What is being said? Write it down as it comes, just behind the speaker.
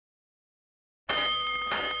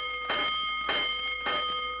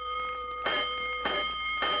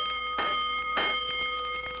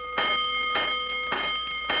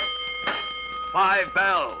5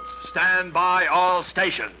 bells. Stand by all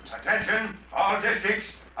stations. Attention, all districts.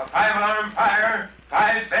 A 5-alarm fire.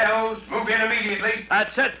 5 bells. Move in immediately.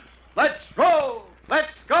 That's it. Let's roll. Let's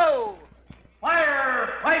go.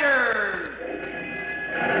 Firefighters!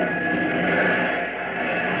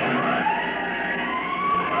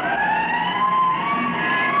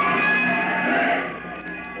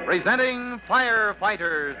 Presenting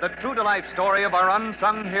Firefighters, the true-to-life story of our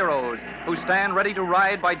unsung heroes who stand ready to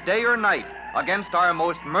ride by day or night against our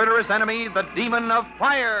most murderous enemy, the demon of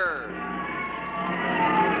fire.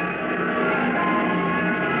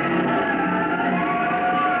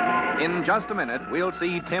 In just a minute, we'll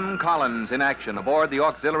see Tim Collins in action aboard the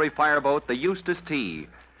auxiliary fireboat, the Eustace T.,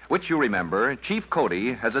 which you remember, Chief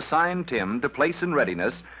Cody has assigned Tim to place in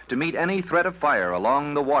readiness to meet any threat of fire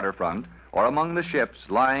along the waterfront or among the ships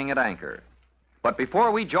lying at anchor. But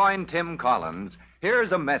before we join Tim Collins,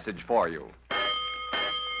 here's a message for you.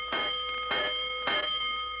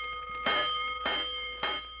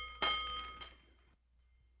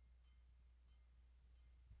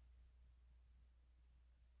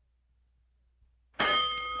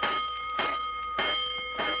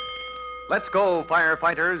 Let's go,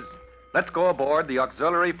 firefighters. Let's go aboard the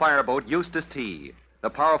auxiliary fireboat Eustace T., the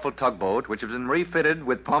powerful tugboat which has been refitted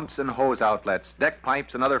with pumps and hose outlets, deck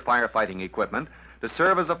pipes, and other firefighting equipment to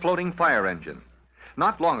serve as a floating fire engine.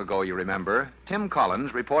 Not long ago, you remember, Tim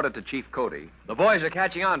Collins reported to Chief Cody. The boys are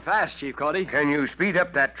catching on fast, Chief Cody. Can you speed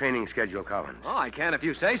up that training schedule, Collins? Oh, I can if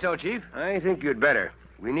you say so, Chief. I think you'd better.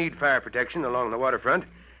 We need fire protection along the waterfront.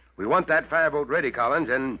 We want that fireboat ready, Collins,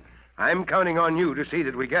 and I'm counting on you to see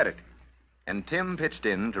that we get it. And Tim pitched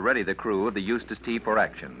in to ready the crew of the Eustace T for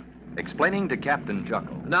action, explaining to Captain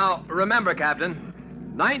Juckle. Now, remember, Captain,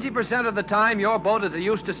 90% of the time your boat is a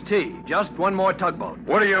Eustace T, just one more tugboat.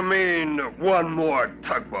 What do you mean, one more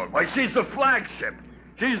tugboat? Why, she's the flagship.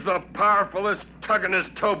 She's the powerfulest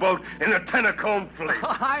tugginest towboat in the Tentacombe fleet.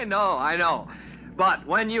 I know. But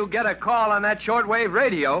when you get a call on that shortwave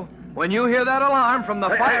radio, when you hear that alarm from the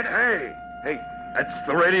fire... Hey, that's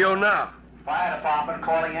the radio now. Fire department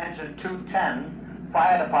calling engine 210.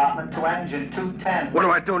 Fire department to engine 210. What do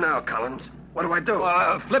I do now, Collins? What do I do?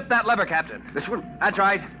 Flip that lever, Captain. This one? That's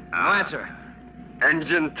right. Now answer.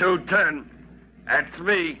 Engine 210. That's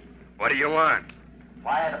me. What do you want?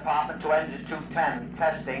 Fire department to engine 210.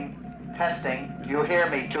 Testing. Do you hear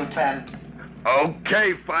me, 210?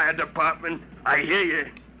 Okay, fire department. I hear you.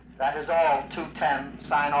 That is all, 210.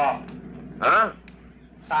 Sign off. Huh?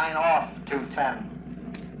 Sign off, 210.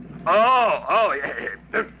 Oh,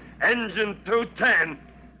 yeah. Engine 210.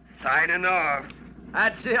 Signing off.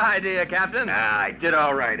 That's the idea, Captain. I did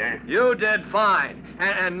all right, eh? You did fine.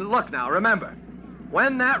 And look now, remember,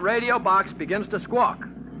 when that radio box begins to squawk,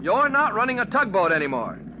 you're not running a tugboat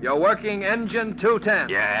anymore. You're working engine 210.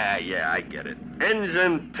 Yeah, I get it.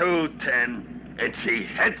 Engine 210, and she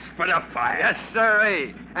heads for the fire. Yes,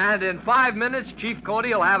 sirree. And in 5 minutes, Chief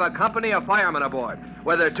Cody will have a company of firemen aboard,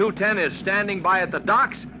 whether 210 is standing by at the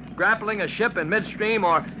docks, grappling a ship in midstream,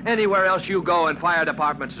 or anywhere else you go in fire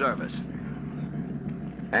department service.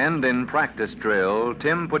 And in practice drill,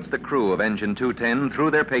 Tim puts the crew of Engine 210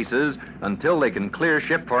 through their paces until they can clear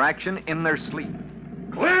ship for action in their sleep.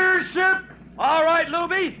 Clear ship! All right,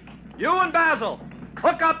 Luby. You and Basil,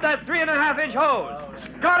 hook up that 3.5-inch hose.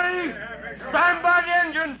 Scotty, stand by the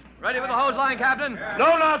engine. Ready with the hose line, Captain?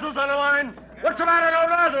 No nozzles on the line. What's the matter, no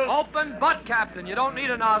nozzles? Open butt, Captain. You don't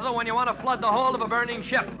need a nozzle when you want to flood the hold of a burning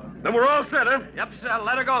ship. Then we're all set, huh? Yep, sir.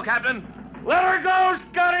 Let her go, Captain. Let her go,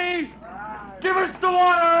 Scotty! Give us the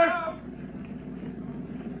water!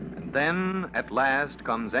 And then, at last,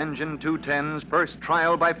 comes Engine 210's first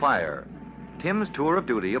trial by fire. Tim's tour of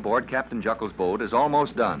duty aboard Captain Juckle's boat is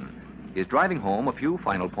almost done. He's driving home a few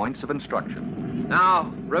final points of instruction.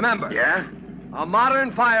 Now, remember. Yeah? A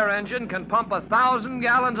modern fire engine can pump 1,000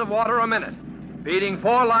 gallons of water a minute, feeding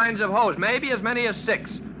 4 lines of hose, maybe as many as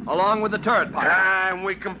 6, along with the turret pipe. And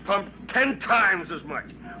we can pump 10 times as much.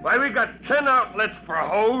 Why, we got 10 outlets for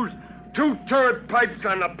hose, 2 turret pipes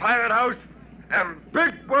on the pilot house, and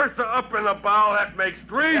Big Bertha up in the bow. That makes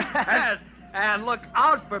 3. Yes, and look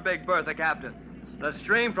out for Big Bertha, Captain. The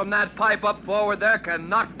stream from that pipe up forward there can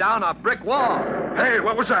knock down a brick wall. Hey,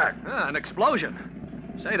 what was that? An explosion.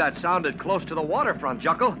 Say, that sounded close to the waterfront,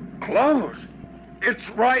 Juckle. Close? It's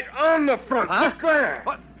right on the front. Huh? Look there.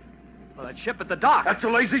 What? Well, that ship at the dock. That's a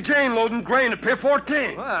Lazy Jane loading grain at Pier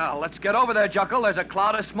 14. Well, let's get over there, Juckle. There's a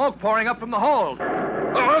cloud of smoke pouring up from the hold.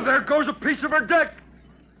 Oh, there goes a piece of her deck.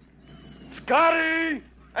 Scotty!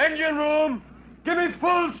 Engine room! Give me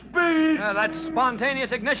full speed! That's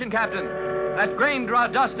spontaneous ignition, Captain. That grain draw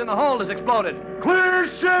dust in the hold has exploded. Clear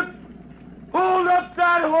ship! Hold up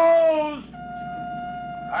that hose!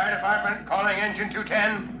 Fire department, calling engine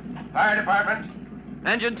 210. Fire department.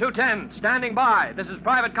 Engine 210, standing by. This is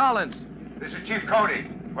Private Collins. This is Chief Cody.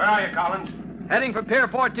 Where are you, Collins? Heading for Pier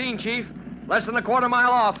 14, Chief. Less than a quarter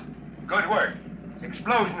mile off. Good work.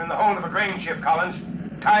 Explosion in the hold of a grain ship, Collins.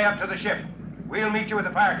 Tie up to the ship. We'll meet you at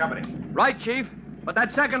the fire company. Right, Chief. But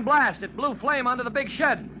that second blast, it blew flame onto the big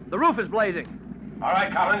shed. The roof is blazing. All right,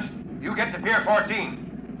 Collins. You get to Pier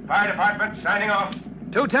 14. Fire department, signing off.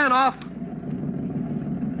 210 off.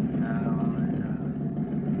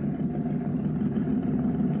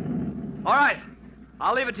 All right.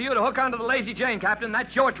 I'll leave it to you to hook onto the Lazy Jane, Captain.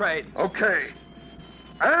 That's your trade. Okay.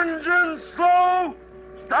 Engine slow.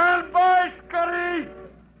 Stand by, Scotty.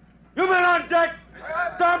 You men on deck.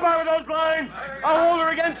 Stand by with those lines. I'll hold her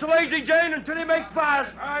against the Lazy Jane until he makes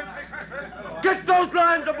fast. Get those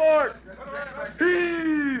lines aboard.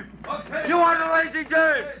 Heave. You on the Lazy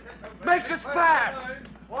Jane. Make us fast.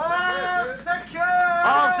 All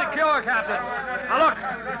secure, Captain. Now, look.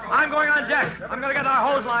 I'm going on deck. I'm going to get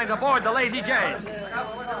our hose lines aboard the Lazy Jane.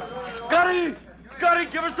 Scotty,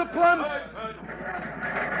 give us a plunge.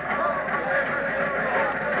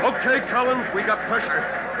 Okay, Collins, we got pressure.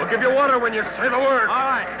 We'll give you water when you say the word. All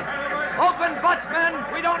right. Open butts, men.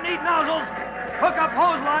 We don't need nozzles. Hook up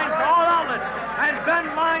hose lines to all outlets and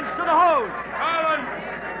bend lines to the hose. Collins,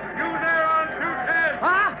 you there on 210.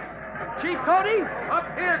 Huh? Chief Cody? Up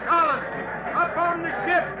here, Collins. Up on the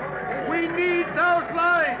ship. We need those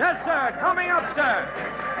lines. Yes, sir. Coming up, sir.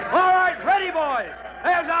 All right, ready, boys.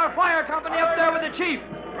 There's our fire company up there with the chief.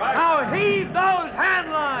 Right. Now heave those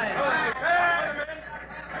hand lines.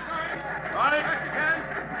 Right, Mr. Ken.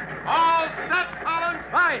 All set, Collins.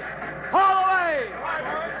 Right. Haul away.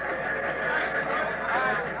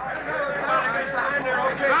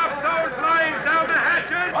 Drop those lines down the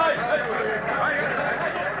hatches.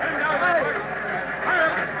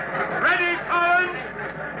 Ready, Collins?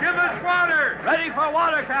 Give us water. Ready for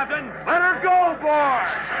water, Captain. Let her go, boy.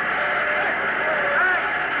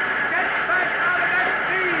 Get back out of that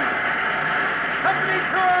steam. Company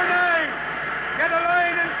 209. Get a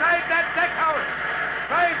line inside that deck house.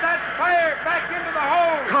 Drive that fire back into the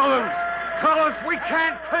hole. Collins, we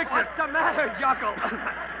can't take it. What's the matter, Juckle?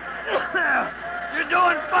 You're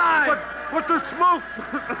doing fine. But the smoke.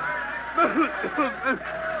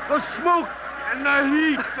 The smoke and the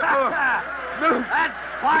heat. That's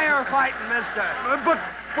firefighting, mister.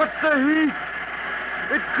 But the heat.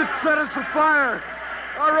 It could set us afire.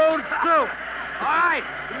 Our own self. All right.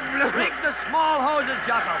 Rig the small hoses,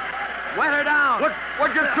 Juckle. Wet her down.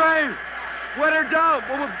 What'd you say? Wet her down.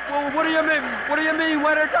 Well, what do you mean? What do you mean,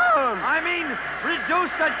 wet her down? I mean,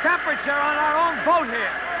 reduce the temperature on our own boat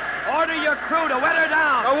here. Order your crew to wet her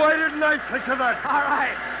down. Oh, why didn't I think of that? All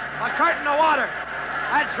right. A curtain of water.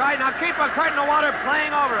 That's right. Now keep a curtain of water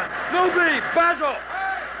playing over it. Newbie, Basil,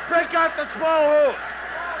 break out the small hose.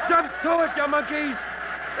 Jump to it, you monkeys.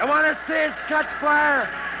 You want to see us catch fire?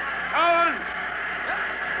 Collins,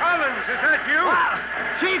 is that you? Wow.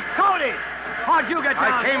 Chief Cody. How'd you get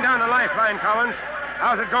down? I came down the lifeline, Collins.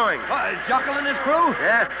 How's it going? Juckle and his crew?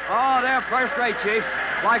 Yes. Oh, they're first rate, Chief.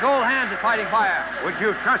 Like old hands at fighting fire. Would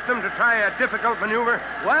you trust them to try a difficult maneuver?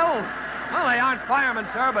 Well, they aren't firemen,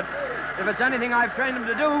 sir, but if it's anything I've trained them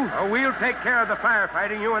to do... Oh, we'll take care of the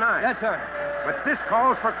firefighting, you and I. Yes, sir. But this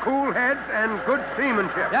calls for cool heads and good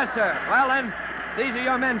seamanship. Yes, sir. Well, then, these are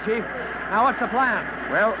your men, Chief. Now, what's the plan?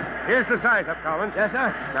 Well, here's the size-up, Collins. Yes,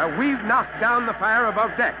 sir. Now, we've knocked down the fire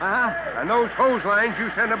above deck. Uh-huh. And those hose lines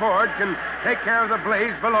you send aboard can take care of the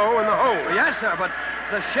blaze below in the hold. Yes, sir, but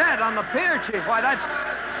the shed on the pier, Chief, why, that's...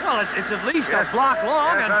 Well, it's at least a block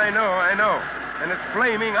long Yes, and... I know. And it's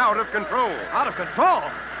flaming out of control. Out of control?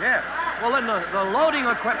 Yes. Well, then the loading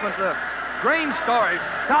equipment, the grain storage,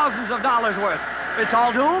 thousands of dollars worth. It's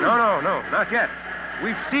all doomed? No, not yet.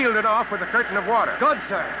 We've sealed it off with a curtain of water. Good,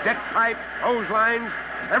 sir. Deck pipe, hose lines,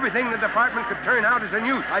 everything the department could turn out is in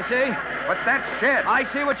use. I see. But that shed...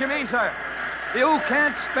 I see what you mean, sir. You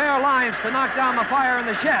can't spare lines to knock down the fire in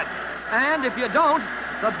the shed. And if you don't,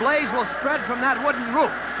 the blaze will spread from that wooden roof.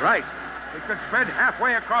 Right. It could spread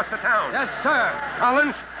halfway across the town. Yes, sir.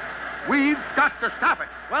 Collins, we've got to stop it.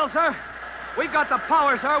 Well, sir, we've got the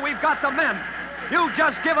power, sir. We've got the men. You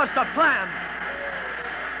just give us the plan.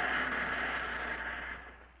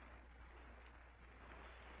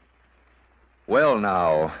 Well,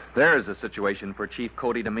 now, there's a situation for Chief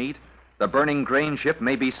Cody to meet. The burning grain ship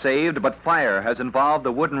may be saved, but fire has involved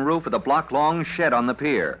the wooden roof of the block-long shed on the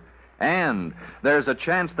pier. And there's a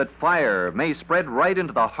chance that fire may spread right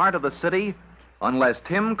into the heart of the city unless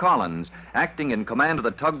Tim Collins, acting in command of the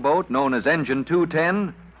tugboat known as Engine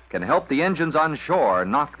 210, can help the engines on shore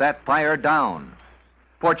knock that fire down.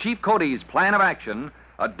 For Chief Cody's plan of action,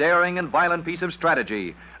 a daring and violent piece of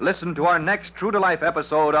strategy. Listen to our next true-to-life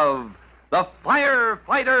episode of The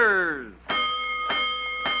Firefighters.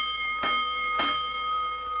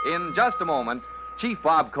 In just a moment, Chief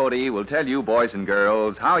Bob Cody will tell you, boys and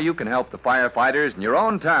girls, how you can help the firefighters in your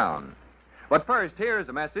own town. But first, here's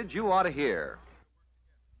a message you ought to hear.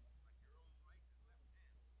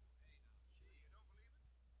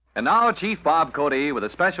 And now, Chief Bob Cody with a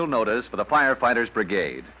special notice for the Firefighters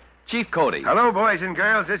Brigade. Chief Cody. Hello, boys and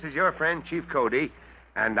girls. This is your friend, Chief Cody,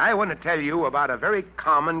 and I want to tell you about a very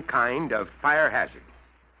common kind of fire hazard.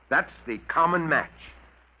 That's the common match,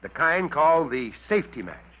 the kind called the safety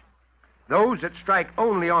match. Those that strike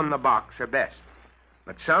only on the box are best,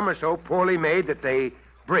 but some are so poorly made that they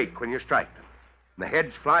break when you strike them. The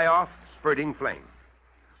heads fly off, spurting flame.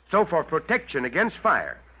 So for protection against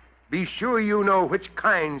fire, be sure you know which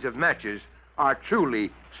kinds of matches are truly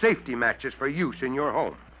safety matches for use in your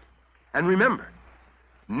home. And remember,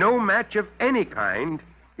 no match of any kind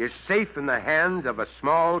is safe in the hands of a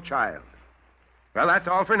small child. Well, that's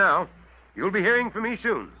all for now. You'll be hearing from me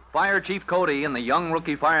soon. Fire Chief Cody and the young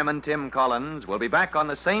rookie fireman Tim Collins will be back on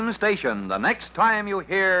the same station the next time you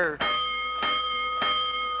hear...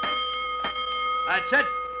 That's it.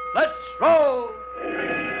 Let's roll.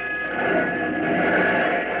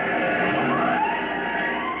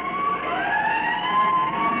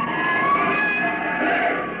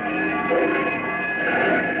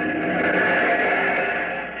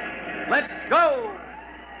 Let's go.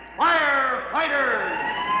 Firefighters.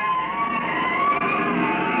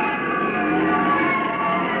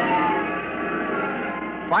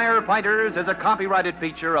 Firefighters is a copyrighted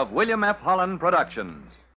feature of William F. Holland Productions.